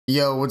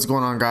Yo, what's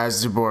going on guys,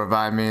 it's your boy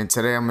Vitamin.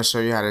 Today I'm going to show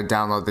you how to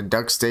download the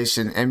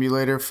Duckstation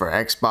emulator for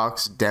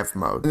Xbox Dev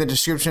Mode. In the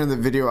description of the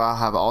video I'll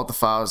have all the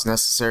files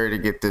necessary to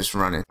get this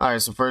running.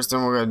 Alright, so first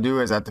thing we're going to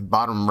do is at the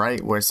bottom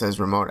right where it says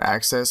remote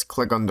access,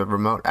 click on the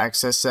remote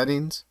access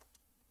settings.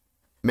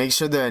 Make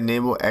sure the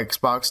enable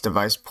Xbox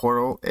device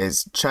portal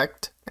is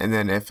checked, and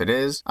then if it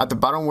is, at the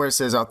bottom where it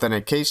says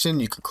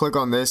authentication, you can click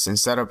on this and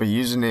set up a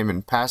username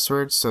and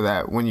password so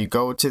that when you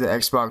go to the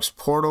Xbox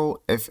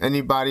portal, if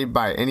anybody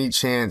by any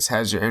chance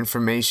has your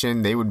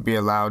information, they would be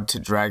allowed to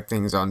drag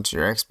things onto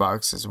your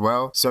Xbox as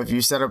well. So if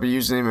you set up a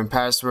username and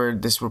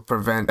password, this will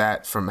prevent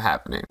that from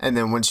happening. And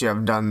then once you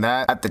have done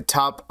that, at the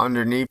top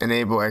underneath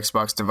enable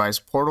Xbox device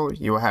portal,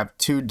 you will have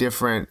two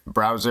different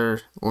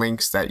browser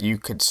links that you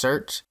could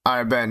search.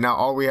 Alright, bet. Now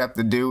all we have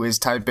to do is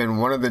type in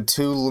one of the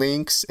two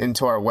links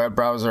into our web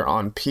browser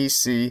on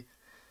PC,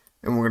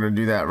 and we're going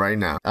to do that right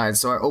now. Alright,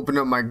 so I open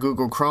up my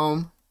Google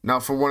Chrome. Now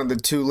for one of the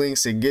two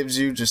links it gives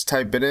you, just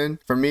type it in.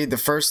 For me, the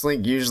first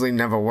link usually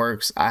never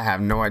works. I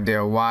have no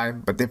idea why,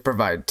 but they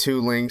provide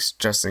two links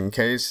just in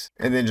case.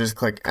 And then just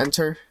click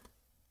enter.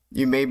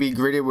 You may be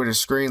greeted with a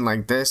screen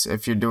like this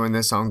if you're doing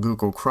this on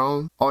Google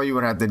Chrome. All you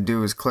would have to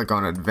do is click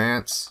on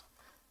advance,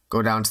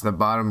 go down to the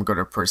bottom, go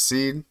to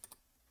proceed.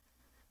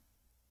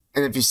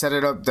 And if you set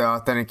it up the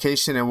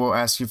authentication, it will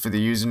ask you for the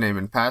username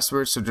and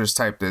password, so just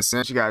type this in.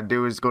 What you gotta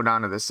do is go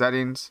down to the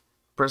settings,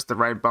 press the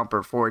right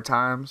bumper 4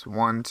 times,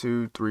 1,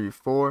 2, 3,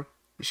 4.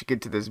 You should get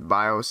to this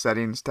BIOS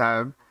settings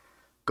tab.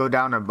 Go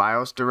down to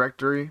BIOS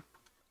directory,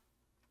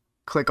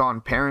 click on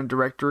parent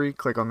directory,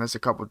 click on this a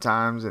couple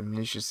times, and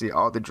you should see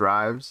all the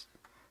drives.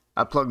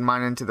 I plugged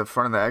mine into the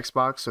front of the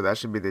Xbox, so that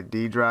should be the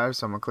D drive,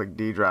 so I'm gonna click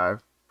D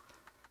drive.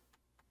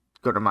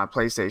 Go to my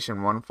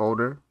PlayStation 1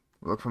 folder,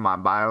 look for my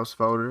BIOS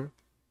folder.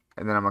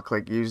 And then I'm going to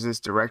click use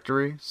this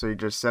directory. So you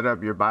just set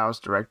up your BIOS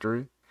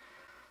directory.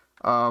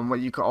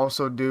 What you can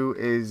also do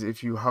is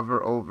if you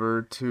hover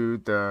over to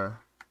the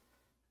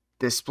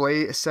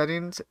display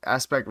settings,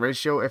 aspect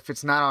ratio, if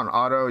it's not on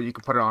auto, you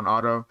can put it on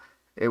auto.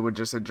 It would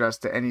just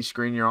adjust to any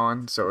screen you're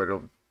on. So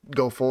it'll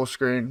go full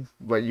screen.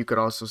 But you could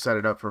also set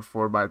it up for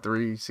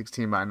 4:3,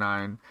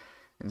 16:9,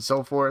 and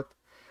so forth.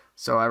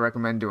 So I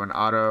recommend doing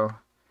auto.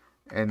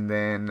 And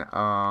then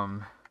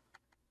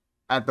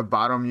at the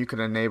bottom you can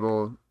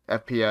enable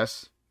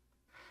FPS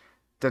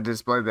to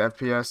display the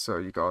FPS, so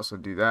you can also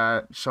do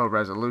that. Show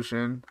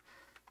resolution,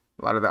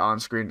 a lot of the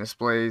on-screen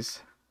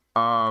displays.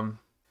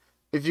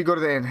 If you go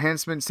to the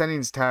enhancement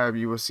settings tab,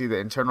 you will see the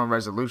internal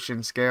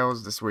resolution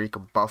scales. This is where you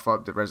can buff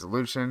up the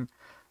resolution.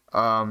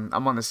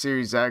 I'm on the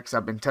Series X.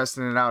 I've been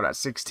testing it out at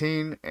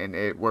 16 and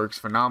it works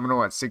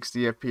phenomenal at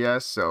 60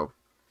 FPS, so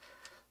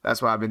that's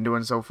what I've been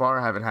doing so far.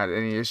 I haven't had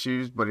any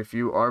issues, but if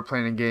you are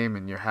playing a game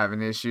and you're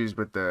having issues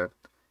with the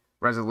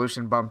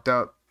resolution bumped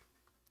up,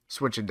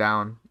 switch it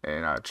down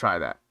and try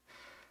that.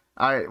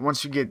 Alright,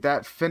 once you get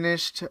that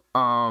finished,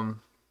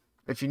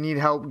 if you need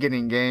help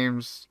getting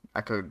games,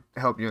 I could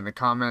help you in the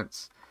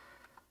comments.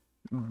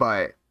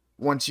 But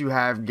once you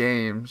have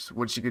games,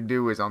 what you could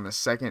do is on the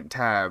second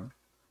tab,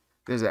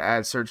 there's an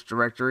add search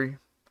directory.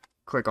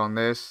 Click on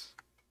this,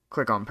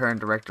 click on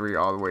parent directory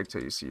all the way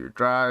till you see your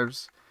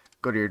drives.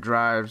 Go to your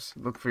drives,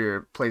 look for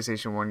your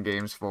PlayStation 1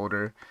 games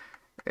folder,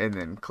 and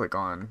then click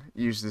on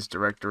use this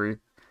directory.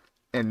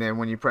 And then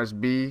when you press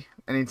B,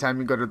 anytime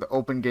you go to the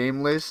open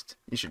game list,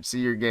 you should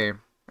see your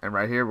game. And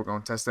right here, we're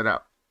going to test it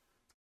out.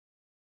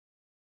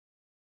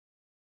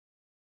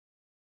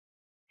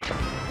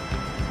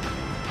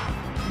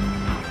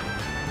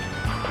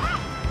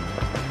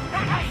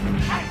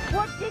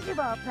 What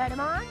Digivolve,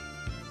 Pedamon?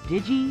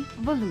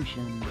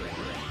 Digivolution.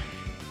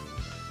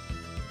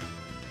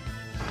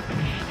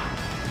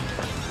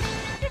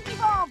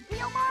 Digivolve,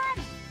 Dealmon!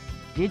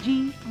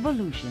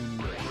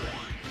 Digivolution.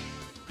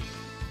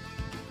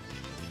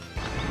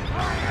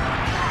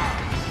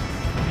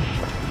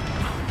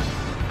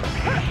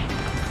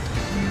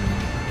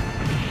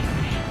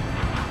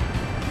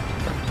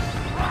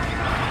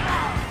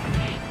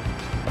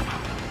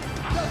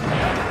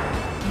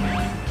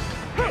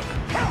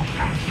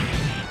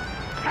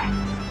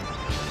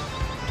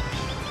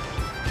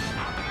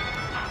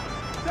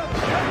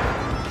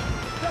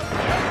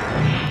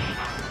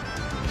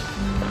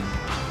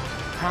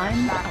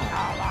 Time's up.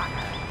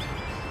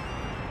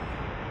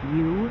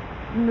 You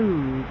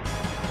lose.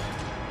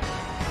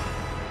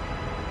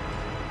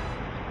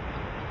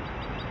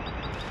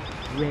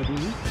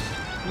 Ready?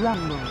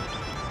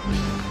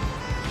 Rumble.